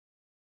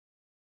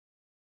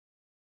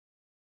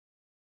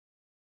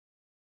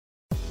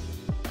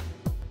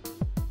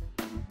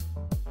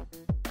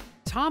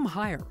Tom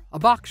Hyer, a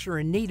boxer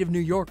and native New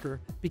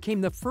Yorker, became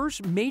the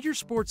first major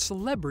sports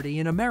celebrity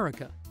in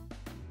America.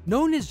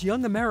 Known as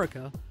Young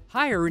America,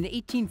 Hyer in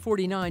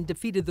 1849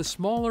 defeated the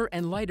smaller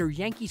and lighter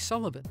Yankee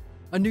Sullivan,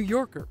 a New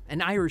Yorker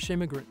and Irish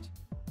immigrant.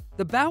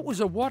 The bout was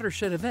a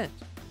watershed event,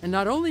 and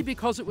not only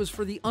because it was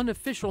for the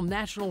unofficial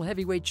National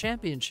Heavyweight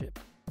Championship.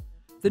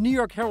 The New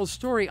York Herald's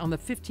story on the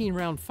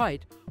 15-round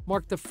fight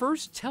marked the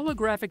first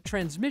telegraphic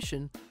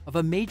transmission of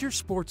a major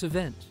sports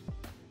event.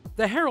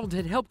 The Herald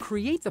had helped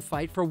create the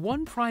fight for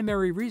one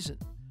primary reason: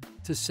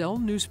 to sell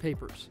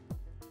newspapers.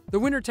 The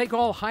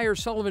winner-take-all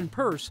Hyer-Sullivan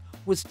purse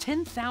was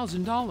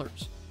 $10,000,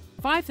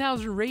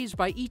 $5,000 raised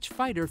by each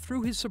fighter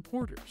through his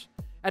supporters,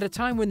 at a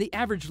time when the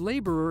average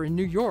laborer in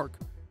New York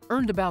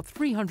earned about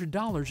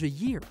 $300 a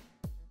year.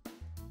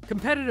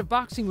 Competitive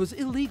boxing was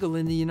illegal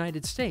in the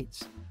United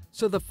States,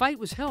 so the fight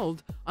was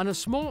held on a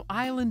small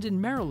island in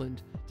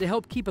Maryland to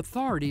help keep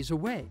authorities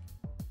away.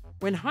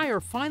 When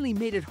Hyer finally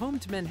made it home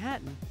to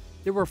Manhattan,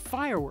 there were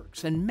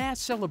fireworks and mass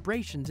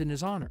celebrations in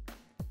his honor.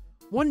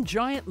 One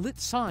giant lit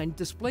sign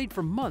displayed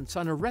for months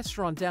on a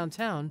restaurant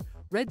downtown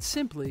read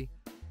simply,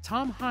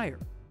 "Tom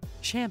Hyer,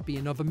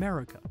 Champion of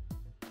America."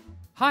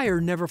 Hyer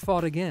never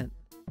fought again.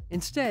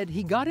 Instead,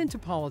 he got into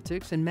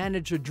politics and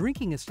managed a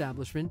drinking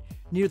establishment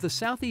near the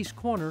southeast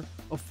corner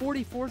of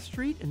 44th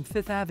Street and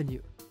 5th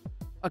Avenue.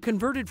 A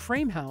converted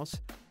frame house,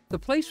 the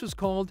place was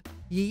called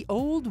Ye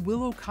Ole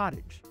Willow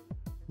Cottage,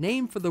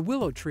 named for the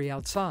willow tree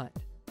outside.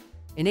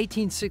 In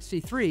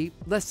 1863,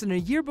 less than a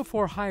year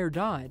before Hyer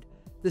died,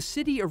 the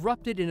city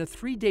erupted in a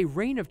 3-day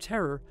reign of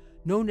terror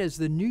known as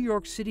the New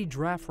York City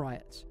Draft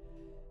Riots.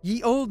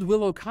 Ye Ole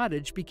Willow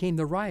Cottage became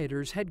the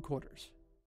rioters' headquarters.